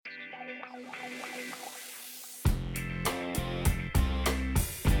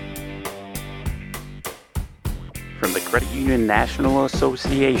from the Credit Union National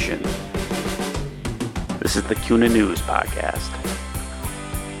Association. This is the CUNA News Podcast.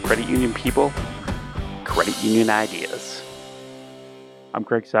 Credit union people, credit union ideas. I'm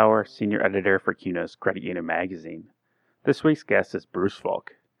Craig Sauer, Senior Editor for CUNA's Credit Union Magazine. This week's guest is Bruce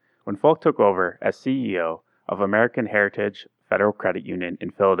Fulk. When Fulk took over as CEO of American Heritage Federal Credit Union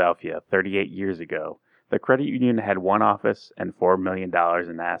in Philadelphia 38 years ago, the credit union had one office and $4 million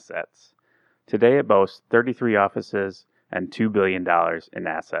in assets. Today it boasts 33 offices and $2 billion in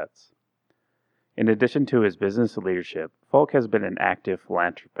assets. In addition to his business leadership, Fulk has been an active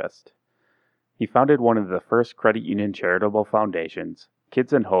philanthropist. He founded one of the first credit union charitable foundations,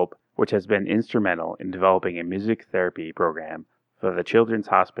 Kids in Hope, which has been instrumental in developing a music therapy program for the Children's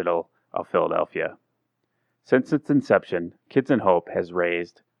Hospital of Philadelphia. Since its inception, Kids in Hope has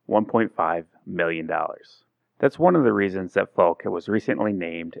raised $1.5 million. That's one of the reasons that Fulk was recently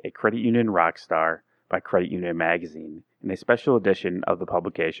named a Credit Union Rock Star by Credit Union Magazine in a special edition of the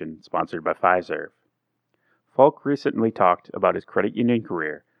publication sponsored by Fiserv. Fulk recently talked about his credit union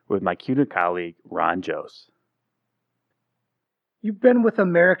career with my CUNA colleague Ron Jose. You've been with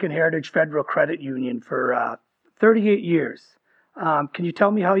American Heritage Federal Credit Union for 38 years. Can you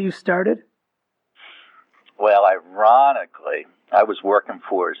tell me how you started? Well, ironically, I was working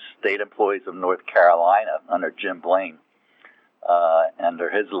for state employees of North Carolina under Jim Blaine, under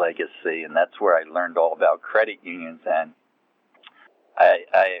his legacy, and that's where I learned all about credit unions. And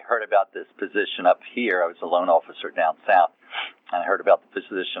I heard about this position up here. I was a loan officer down south, and I heard about the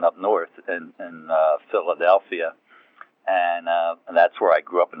position up north in Philadelphia, and that's where I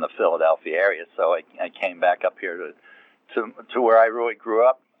grew up in the Philadelphia area. So I came back up here to where I really grew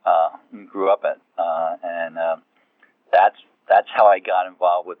up at, and that's how I got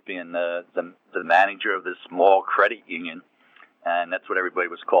involved with being the manager of this small credit union, and that's what everybody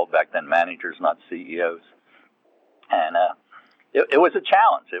was called back then, managers, not CEOs. And it was a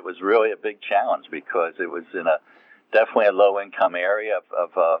challenge. It was really a big challenge because it was in definitely a low income area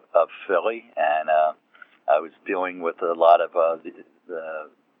of Philly, and I was dealing with a lot of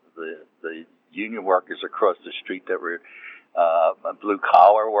the union workers across the street that were blue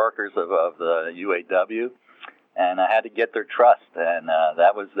collar workers of the UAW, and I had to get their trust, and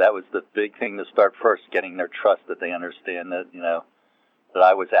that was the big thing to start first, getting their trust, that they understand that that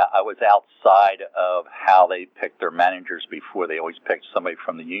I was outside of how they picked their managers before. They always picked somebody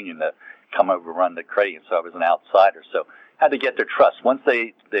from the union to come over and run the credit union, so I was an outsider. So I had to get their trust. Once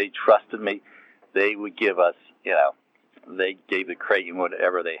they trusted me, they would give us, they gave the credit union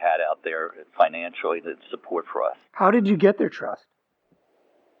whatever they had out there financially to support for us. How did you get their trust?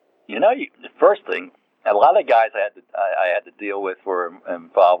 The first thing, a lot of guys I had to deal with were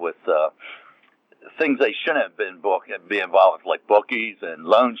involved with things they shouldn't have be involved with, like bookies and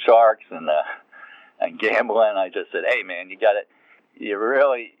loan sharks and gambling. I just said, hey man, you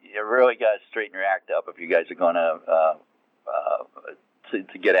really got to straighten your act up if you guys are going to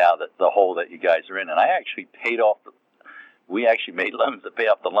get out of the hole that you guys are in. And I actually we actually made loans to pay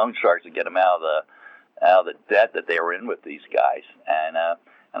off the loan sharks and get them out of the debt that they were in with these guys. And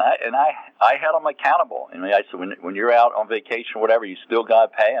I held them accountable. I mean, I said, when you're out on vacation or whatever, you still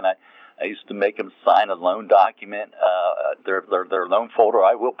got to pay. And I used to make them sign a loan document, their loan folder.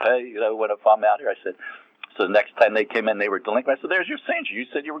 I will pay, if I'm out here. I said, so the next time they came in, they were delinquent. I said, there's your signature. You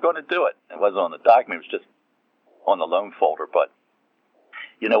said you were going to do it. It wasn't on the document. It was just on the loan folder. But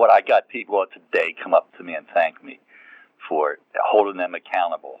you know what? I got people today come up to me and thank me for holding them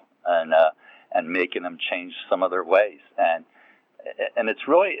accountable and making them change some of their ways. And it's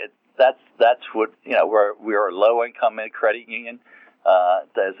really that's what we're a low income credit union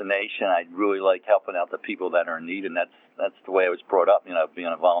as a nation. I really like helping out the people that are in need, and that's the way I was brought up.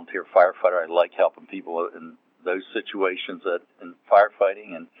 Being a volunteer firefighter, I like helping people in those situations in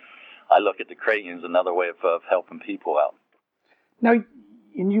firefighting, and I look at the credit union as another way of helping people out. Now,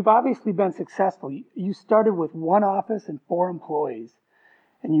 and you've obviously been successful. You started with one office and 4 employees,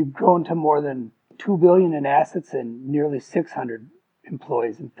 and you've grown to more than $2 billion in assets and nearly 600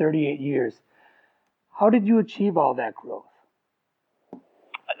 employees in 38 years. How did you achieve all that growth?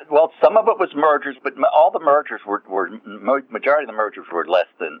 Well, some of it was mergers, but all the mergers majority of the mergers were less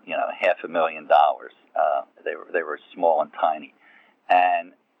than $500,000. They were small and tiny,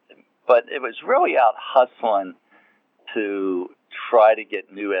 but it was really out hustling to try to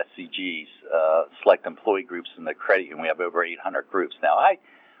get new SCGs, select employee groups in the credit union. We have over 800 groups now. I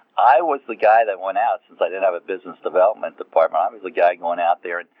was the guy that went out, since I didn't have a business development department. I was the guy going out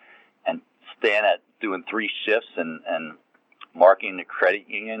there and staying at doing 3 shifts and marketing the credit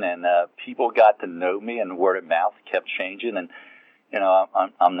union, and people got to know me, and word of mouth kept changing. And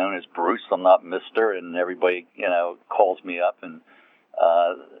I'm known as Bruce. I'm not Mister, and everybody, calls me up and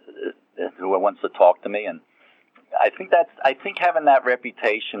who wants to talk to me. And I think having that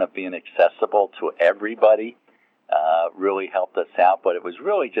reputation of being accessible to everybody really helped us out. But it was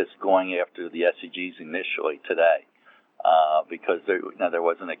really just going after the SEGs initially today, because there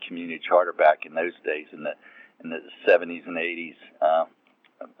wasn't a community charter back in those days in the 70s and 80s,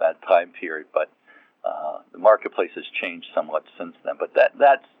 that time period. But the marketplace has changed somewhat since then. But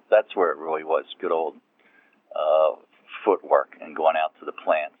that's where it really was, good old footwork and going out to the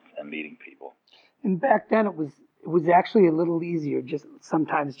plants and meeting people. And back then it was actually a little easier, just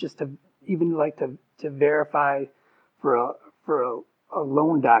sometimes just to even like to verify for a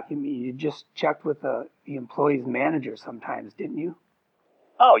loan document. You just checked with the employee's manager sometimes, didn't you?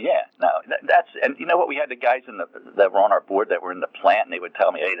 Oh yeah, no, that's, and you know what? We had the guys that were on our board that were in the plant, and they would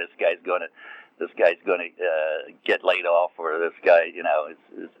tell me, "Hey, this guy's going to get laid off, or this guy,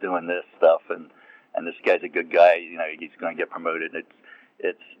 is doing this stuff, and this guy's a good guy, he's going to get promoted."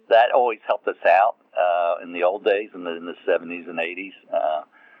 It's that always helped us out in the old days, in the 70s and 80s.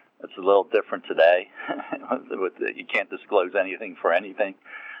 It's a little different today. You can't disclose anything for anything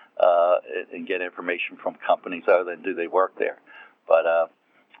and get information from companies other than do they work there. But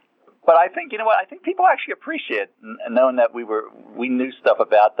I think, I think people actually appreciate knowing that we knew stuff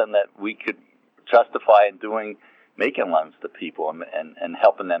about them that we could justify in making loans to people and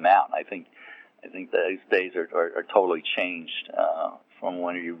helping them out. I think those days are totally changed from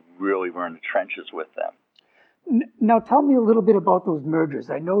when you really were in the trenches with them. Now tell me a little bit about those mergers.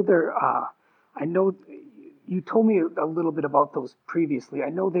 I know you told me a little bit about those previously. I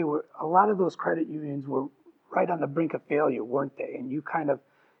know a lot of those credit unions were right on the brink of failure, weren't they? And you kind of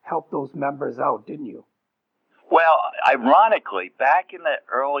helped those members out, didn't you? Well, ironically, back in the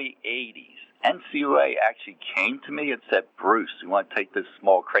early 80s, NCUA actually came to me and said, "Bruce, you want to take this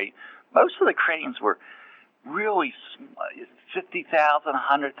small credit?" Most of the credit unions were really $50,000,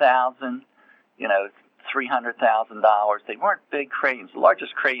 $100,000, $300,000. They weren't big credit unions. The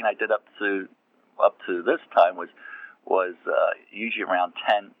largest credit union I did up to this time was usually around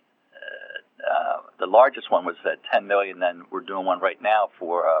 10. The largest one was at 10 million. Then we're doing one right now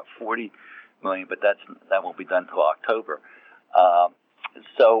for 40 million, but that won't be done until October.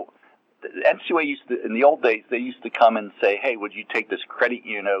 So the NCUA in the old days, they used to come and say, "Hey, would you take this credit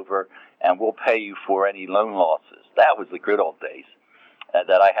union over, and we'll pay you for any loan losses." That was the good old days.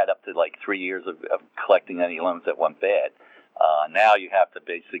 That I had up to like 3 years of collecting any loans that went bad. Now you have to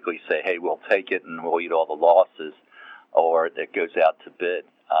basically say, "Hey, we'll take it and we'll eat all the losses," or it goes out to bid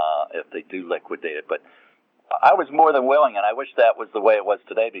if they do liquidate it. But I was more than willing, and I wish that was the way it was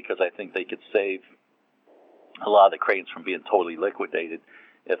today, because I think they could save a lot of the credits from being totally liquidated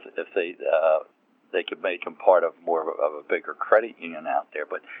if they could make them part of more of a bigger credit union out there.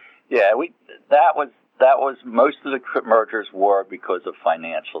 But yeah, that was most of the mergers were because of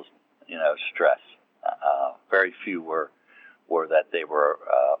financial stress. Very few were that they were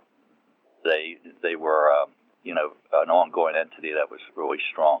an ongoing entity that was really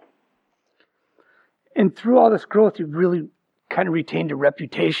strong. And through all this growth, you've really kind of retained a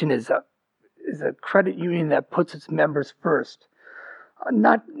reputation as a credit union that puts its members first.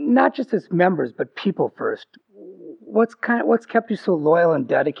 Not just its members, but people first. What's kept you so loyal and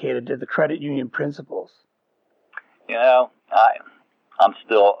dedicated to the credit union principles? I'm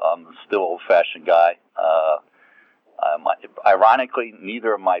still old-fashioned guy. Ironically,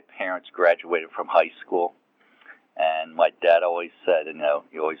 neither of my parents graduated from high school, and my dad always said,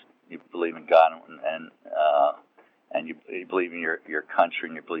 you believe in God and you believe in your country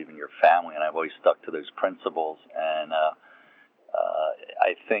and you believe in your family, and I've always stuck to those principles. And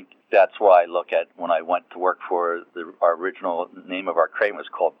I think that's why I look at when I went to work for our original name of our credit was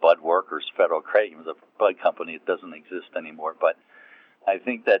called Bud Workers Federal Credit. It was a Bud company. It doesn't exist anymore. But I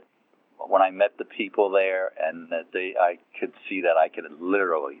think that when I met the people there, and that I could see that I could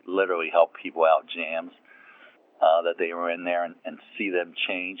literally help people out jams that they were in there, and see them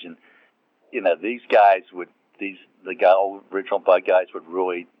change. And these guys the original Bud guys would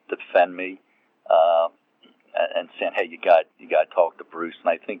really defend me and saying, "Hey, you got to talk to Bruce." And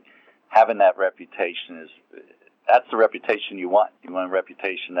I think having that reputation that's the reputation you want. You want a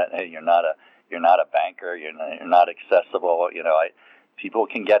reputation that, hey, you're not a banker, you're not accessible. People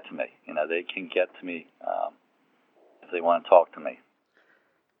can get to me. They can get to me if they want to talk to me.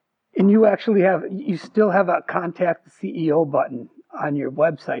 And you still have a contact the CEO button on your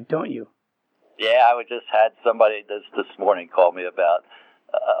website, don't you? Yeah, I just had somebody this morning call me about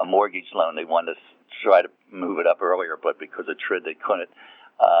a mortgage loan. They wanted to try to move it up earlier, but because of TRID, they couldn't.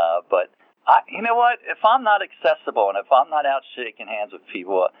 But You know what? If I'm not accessible and if I'm not out shaking hands with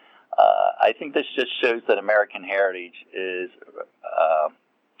people, I think this just shows that American Heritage is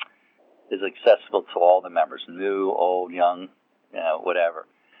accessible to all the members, new, old, young, whatever.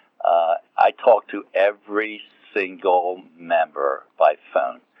 I talk to every single member by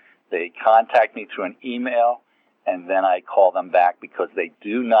phone. They contact me through an email, and then I call them back because they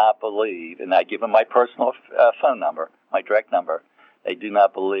do not believe, and I give them my personal phone number, my direct number. They do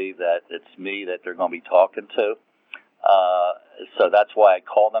not believe that it's me that they're going to be talking to. So that's why I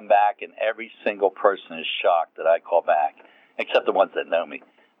call them back, and every single person is shocked that I call back, except the ones that know me.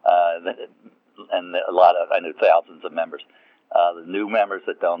 And I know thousands of members. The new members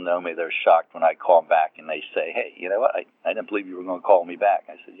that don't know me, they're shocked when I call them back, and they say, hey, you know what, I didn't believe you were going to call me back.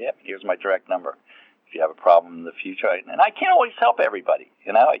 I said, yeah, here's my direct number. If you have a problem in the future, and I can't always help everybody.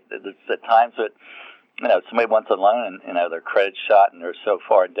 There's at times that, somebody wants a loan and, their credit's shot and they're so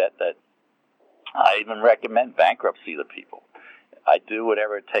far in debt that I even recommend bankruptcy to people. I do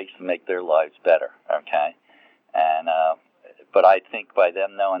whatever it takes to make their lives better, okay? And, but I think by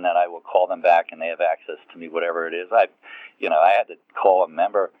them knowing that I will call them back and they have access to me, whatever it is, I had to call a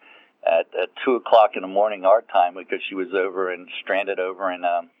member at 2 o'clock in the morning our time because she was stranded over in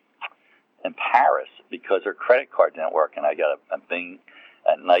Paris because her credit card didn't work, and I got a thing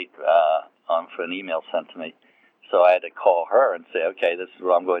at night for an email sent to me. So I had to call her and say, okay, this is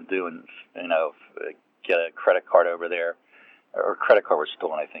what I'm going to do, and get a credit card over there. Her credit card was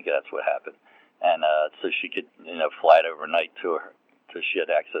stolen, I think that's what happened, and so she could fly it overnight to her, so she had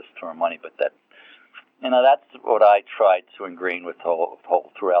access to her money. But that's what I tried to ingrain with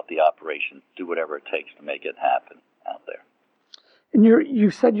whole throughout the operation. Do whatever it takes to make it happen out there. And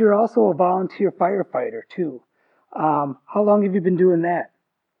you said you're also a volunteer firefighter too. How long have you been doing that?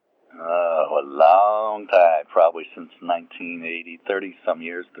 A long time, probably since 1980, 30-some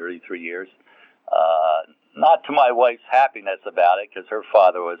years, 33 years. Not to my wife's happiness about it, because her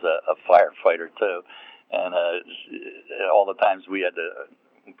father was a firefighter too. And all the times we had to,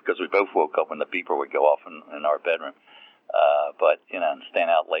 because we both woke up when the beeper would go off in our bedroom. But, and stand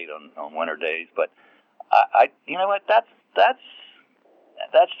out late on winter days. But you know what, that's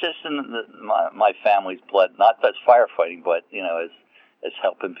just in my family's blood, not that's firefighting, but, as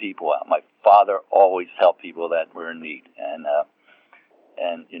helping people out. My father always helped people that were in need. And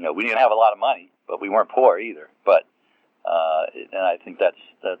we didn't have a lot of money, but we weren't poor either. But, and I think that's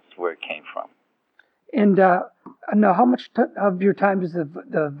where it came from. And now, how much of your time does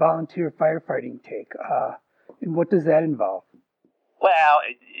the volunteer firefighting take? And what does that involve? Well,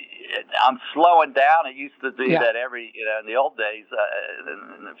 I'm slowing down. I used to do that every, in the old days.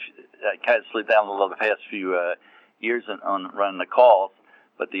 I kind of slowed down a little the past few years on running the calls.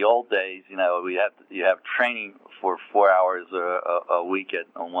 But the old days, you have training for 4 hours a week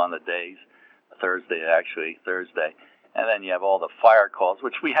on one of the days, Thursday, and then you have all the fire calls,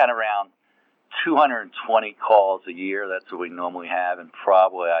 which we had around 220 calls a year. That's what we normally have, and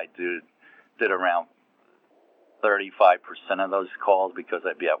probably I did around 35% of those calls because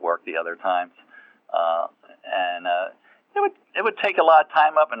I'd be at work the other times, and it would take a lot of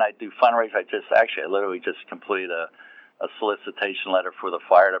time up, and I'd do fundraisers. I literally just completed a solicitation letter for the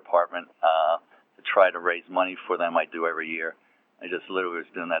fire department to try to raise money for them. I do every year. I just literally was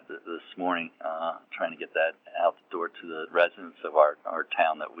doing that this morning, trying to get that out the door to the residents of our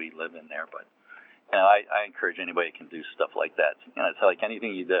town that we live in there. But I encourage anybody who can do stuff like that. It's like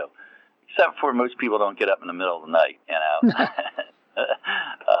anything you do, except for most people don't get up in the middle of the night.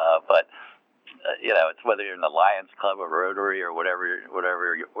 But it's whether you're in the Lions Club or Rotary or whatever,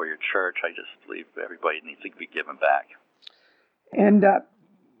 or your church. I just believe everybody needs to be given back. And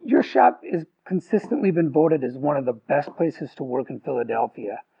your shop has consistently been voted as one of the best places to work in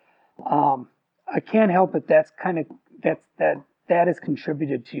Philadelphia. I can't help it. That has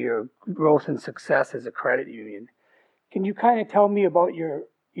contributed to your growth and success as a credit union. Can you kind of tell me about your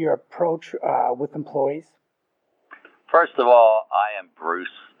approach with employees? First of all, I am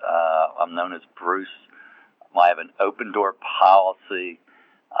Bruce. I'm known as Bruce. I have an open door policy.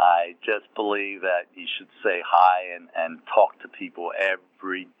 I just believe that you should say hi and talk to people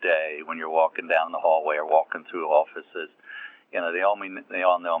every day when you're walking down the hallway or walking through offices. They all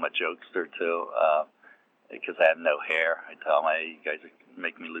know I'm a jokester too, because I have no hair. I tell them, hey, you guys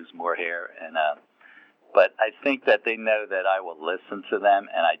make me lose more hair, but I think that they know that I will listen to them,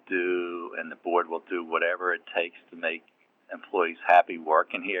 and I do, and the board will do whatever it takes to make employees happy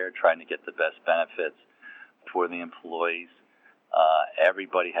working here, trying to get the best benefits for the employees.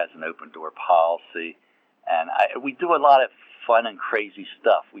 Everybody has an open door policy, and we do a lot of fun and crazy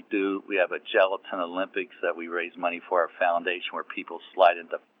stuff. We have a gelatin Olympics that we raise money for our foundation, where people slide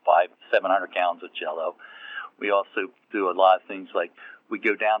into 700 gallons of Jell-O. We also do a lot of things like we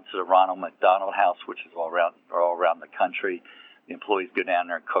go down to the Ronald McDonald House, which is all around the country. The employees go down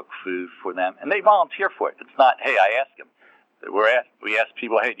there and cook food for them, and they volunteer for it. It's not, hey, I ask them. We ask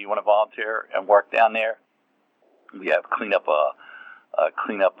people, hey, do you want to volunteer and work down there? We have clean up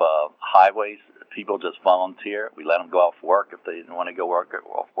highways. People just volunteer. We let them go off work if they didn't want to go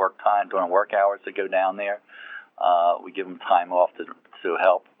off work time during work hours. They go down there. We give them time off to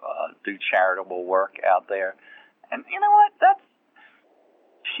help do charitable work out there. And you know what? That's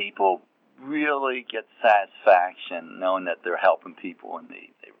people really get satisfaction knowing that they're helping people in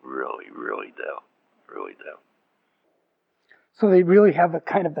need. They really, really do. Really do. So they really have a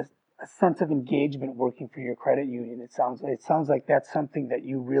kind of a sense of engagement working for your credit union. It sounds like that's something that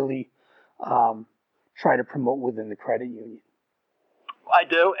you really try to promote within the credit union. I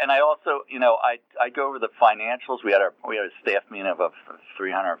do, and I also, I go over the financials. We had a staff meeting of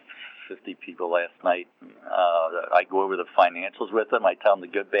 350 people last night. I go over the financials with them. I tell them the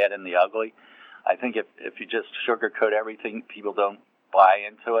good, bad, and the ugly. I think if you just sugarcoat everything, people don't buy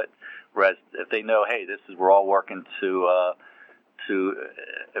into it. Whereas if they know, hey, we're all working to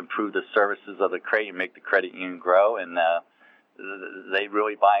improve the services of the credit union, make the credit union grow, and they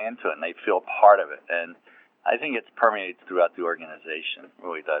really buy into it and they feel part of it. And I think it's permeates throughout the organization. It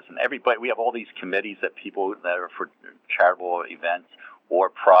really does. And we have all these committees that are for charitable events or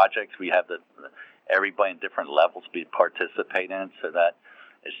projects. We have everybody in different levels participate in it, so that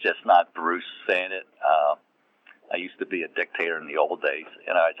it's just not Bruce saying it. I used to be a dictator in the old days,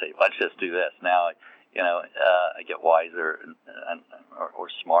 I'd say, let's just do this. Now, I get wiser or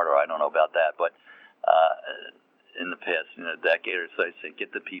smarter. I don't know about that, but in the past, decade or so, I say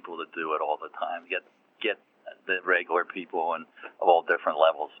get the people to do it all the time. Get the regular people and of all different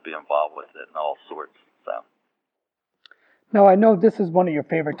levels to be involved with it and all sorts. So. Now, I know this is one of your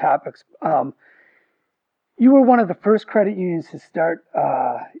favorite topics. You were one of the first credit unions to start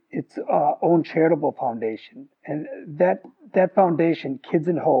its own charitable foundation, and that foundation, Kids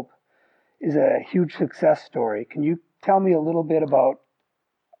in Hope, is a huge success story. Can you tell me a little bit about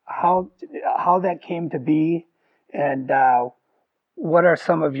how that came to be, and what are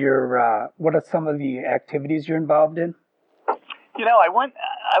some of the activities you're involved in?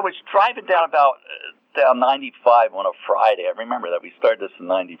 I was driving down 95 on a Friday. I remember that we started this in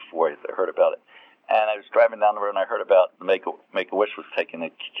 94. I heard about it. And I was driving down the road and I heard about Make-A-Wish was taking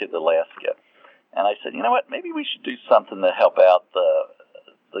a kid to Alaska. And I said, you know what, maybe we should do something to help out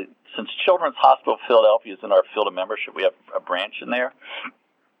since Children's Hospital of Philadelphia is in our field of membership, we have a branch in there.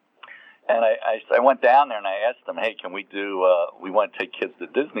 And I went down there and I asked them, hey, can we we want to take kids to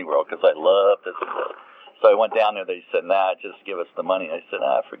Disney World because I love Disney World. So I went down there. They said, nah, just give us the money. I said,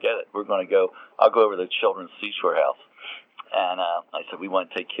 forget it. I'll go over to the Children's Seashore House. And I said, we want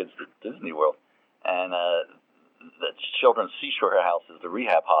to take kids to Disney World. And the Children's Seashore House is the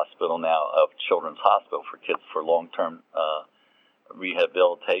rehab hospital now of Children's Hospital for kids for long-term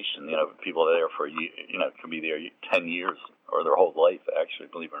rehabilitation. People are there for, can be there 10 years or their whole life, actually,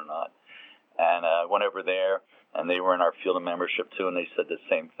 believe it or not. And I went over there, and they were in our field of membership, too, and they said the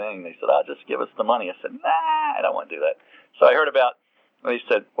same thing. They said, just give us the money. I said, nah, I don't want to do that. So I heard they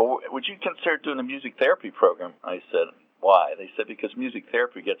said, well, would you consider doing a music therapy program? I said, why? They said, because music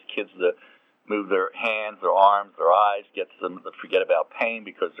therapy gets kids to move their hands, their arms, their eyes, gets them to forget about pain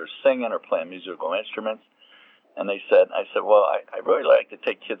because they're singing or playing musical instruments. And I said, well, I really like to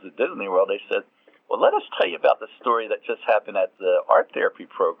take kids to Disney World. They said, well, let us tell you about the story that just happened at the art therapy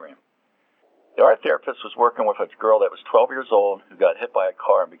program. The art therapist was working with a girl that was 12 years old who got hit by a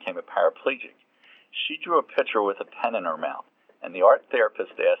car and became a paraplegic. She drew a picture with a pen in her mouth, and the art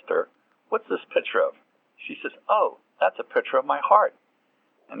therapist asked her, what's this picture of? She says, oh, that's a picture of my heart.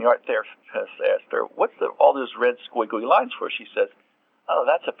 And the art therapist asked her, what's all those red squiggly lines for? She says, oh,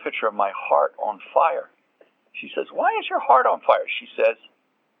 that's a picture of my heart on fire. She says, why is your heart on fire? She says,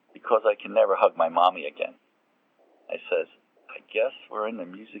 because I can never hug my mommy again. I says, I guess we're in the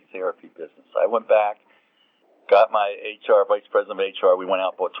music therapy business. I went back, got my vice president of HR. We went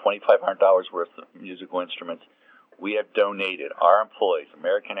out, bought $2,500 worth of musical instruments. We have donated, our employees,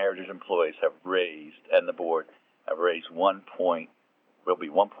 American Heritage employees, have raised, and the board have raised will be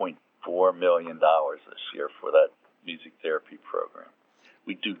 $1.4 million this year for that music therapy program.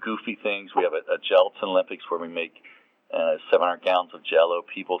 We do goofy things. We have a gelatin Olympics where we make 700 gallons of Jell-O.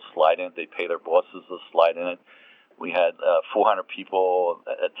 People slide in it. They pay their bosses to slide in it. We had 400 people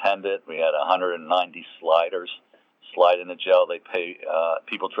attend it. We had 190 sliders slide in the Jell-O. They pay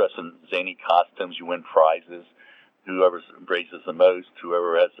people dress in zany costumes. You win prizes. Whoever raises the most,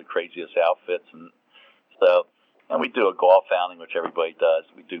 whoever has the craziest outfits. And so And we do a golf outing, which everybody does.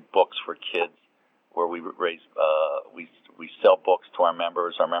 We do books for kids, where we raise we sell books to our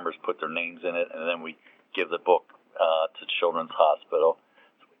members. Our members put their names in it, and then we give the book to Children's Hospital.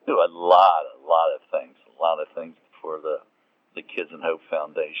 So we do a lot of things for the Kids in Hope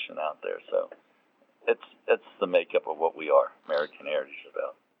Foundation out there. So it's the makeup of what we are. American Heritage is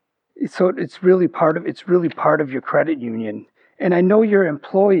about. So it's really part of your credit union, and I know your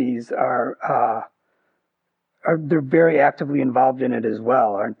employees are they're very actively involved in it as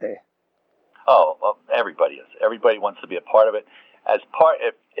well, aren't they? Oh, well, everybody is. Everybody wants to be a part of it.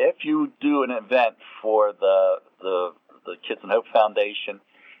 If you do an event for the Kids in Hope Foundation,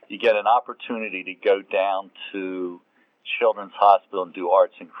 you get an opportunity to go down to Children's Hospital and do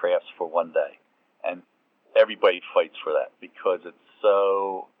arts and crafts for one day, and everybody fights for that because it's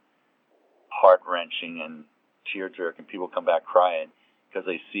so heart-wrenching and tear-jerking. People come back crying because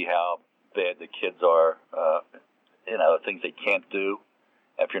they see how bad the kids are, things they can't do.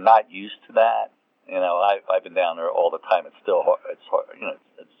 If you're not used to that, I've been down there all the time. It's still hard. It's hard.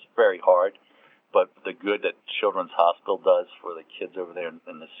 It's very hard. But the good that Children's Hospital does for the kids over there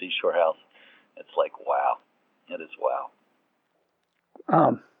in the Seashore House, it's like, wow. It is wow.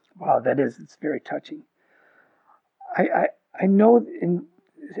 Wow, that is. It's very touching. I know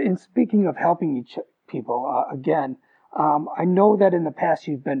in speaking of helping people, again, I know that in the past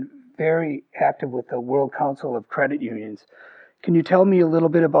you've been very active with the World Council of Credit Unions. Can you tell me a little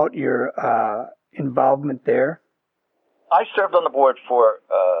bit about your involvement there? I served on the board for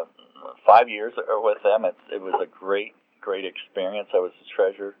 5 years with them. It was a great experience. I was the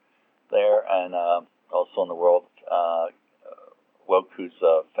treasurer there, and also on the World WOCU's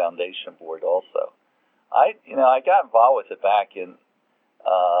foundation board also. I got involved with it back in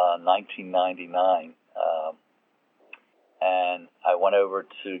 1999, and I went over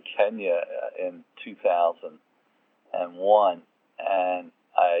to Kenya in 2001, and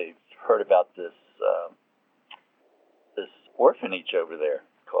I heard about this orphanage over there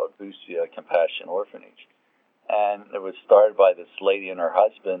called Busia Compassion Orphanage, and it was started by this lady and her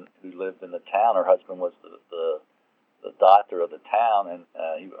husband who lived in the town. Her husband was the doctor of the town, and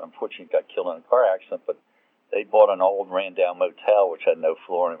he unfortunately got killed in a car accident, but they bought an old ran-down motel which had no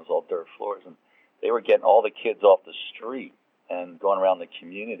floor, and it was all dirt floors, and they were getting all the kids off the street and going around the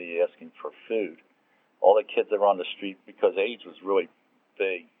community asking for food. All the kids that were on the street, because AIDS was really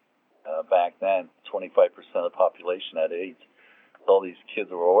big back then, 25% of the population had AIDS. All these kids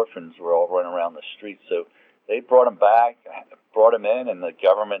that were orphans were all running around the streets. So they brought them back, brought them in, and the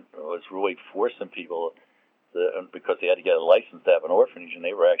government was really forcing people because they had to get a license to have an orphanage, and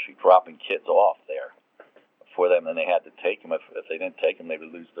they were actually dropping kids off there for them, and they had to take them. If they didn't take them, they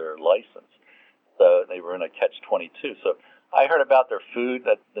would lose their license. So they were in a catch-22. So I heard about their food,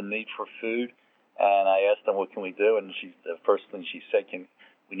 the need for food, and I asked them, what can we do? And the first thing she said,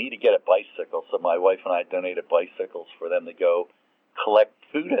 we need to get a bicycle. So my wife and I donated bicycles for them to go collect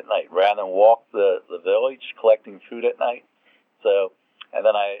food at night rather than walk the village collecting food at night. So, and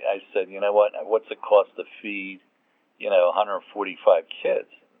then I said, you know what's it cost to feed, 145 kids?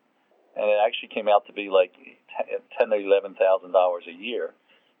 And it actually came out to be like $10,000 to $11,000 a year.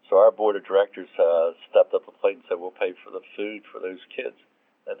 So our board of directors stepped up the plate and said, we'll pay for the food for those kids,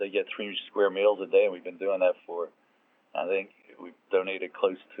 that they get 3 square meals a day, and we've been doing that for, I think we've donated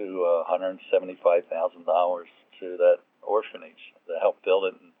close to $175,000 to that orphanage to help build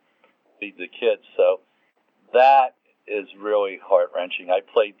it and feed the kids. So that is really heart-wrenching. I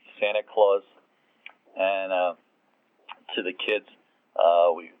played Santa Claus, and to the kids,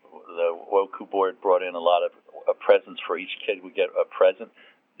 the WOCU board brought in a lot of presents for each kid. We get a present.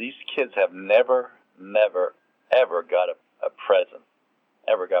 These kids have never, ever got a present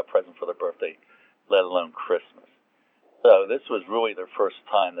for their birthday, let alone Christmas. So this was really their first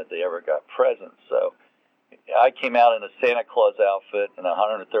time that they ever got presents. So I came out in a Santa Claus outfit in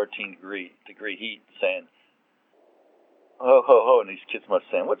 113 degree heat saying, ho, ho, ho, and these kids must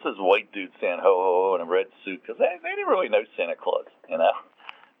saying, what's this white dude saying ho, ho, ho, in a red suit? Because they didn't really know Santa Claus,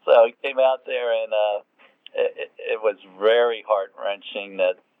 So I came out there, and it was very heart-wrenching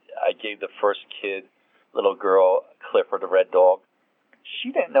that I gave the first kid, little girl, Clifford, the red dog.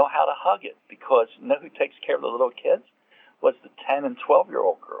 She didn't know how to hug it because who takes care of the little kids? Was the 10 and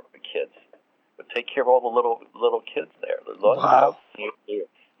 12-year-old kids would take care of all the little kids there. Wow.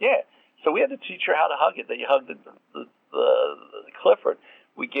 Yeah. So we had to teach her how to hug it. They hugged the Clifford.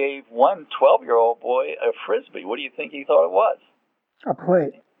 We gave one 12-year-old boy a Frisbee. What do you think he thought it was? A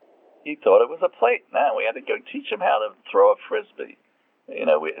plate. He thought it was a plate. Now we had to go teach him how to throw a Frisbee.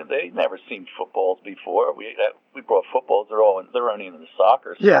 They'd never seen footballs before. We brought footballs. They're only in the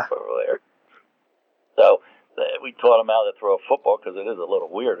soccer stuff over there. So we taught them how to throw a football, because it is a little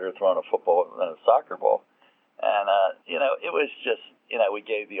weirder throwing a football than a soccer ball. And, it was just, we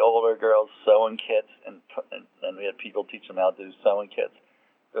gave the older girls sewing kits, and we had people teach them how to do sewing kits,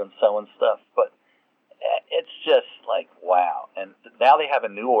 doing sewing stuff. But it's just like, wow. And now they have a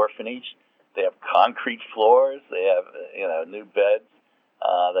new orphanage. They have concrete floors. They have, new beds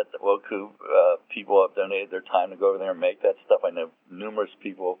that the Wokou people have donated their time to go over there and make that stuff. I know numerous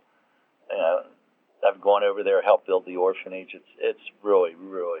people, have gone over there, helped build the orphanage. It's really,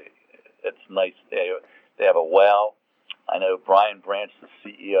 really, it's nice. They have a well. I know Brian Branch, the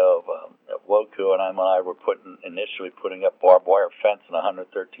CEO of Wokou, and I were initially putting up barbed wire fence in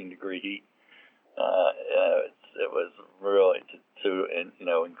 113-degree heat. It was really to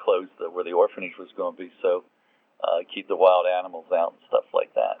enclose where the orphanage was going to be, so keep the wild animals out and stuff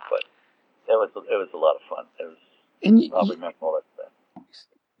like that. But it was a lot of fun. It was probably memorable at that.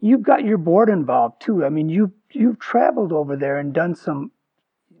 You've got your board involved too. I mean, you've traveled over there and done some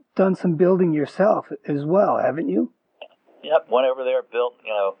building yourself as well, haven't you? Yep, went over there, built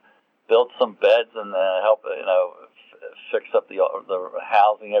some beds and helped fix up the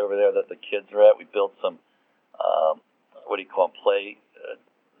housing over there that the kids are at. We built some play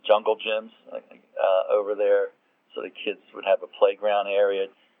jungle gyms over there, so the kids would have a playground area.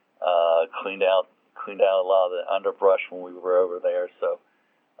 Cleaned out a lot of the underbrush when we were over there. So.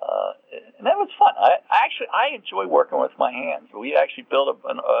 And that was fun. I enjoy working with my hands. We actually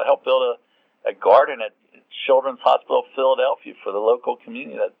helped build a garden at Children's Hospital of Philadelphia for the local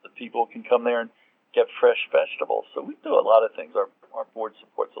community, that the people can come there and get fresh vegetables. So we do a lot of things. Our board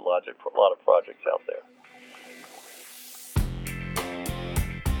supports a lot of projects out there.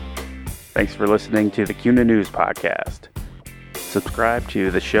 Thanks for listening to the CUNA News Podcast. Subscribe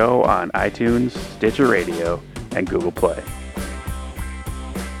to the show on iTunes, Stitcher Radio, and Google Play.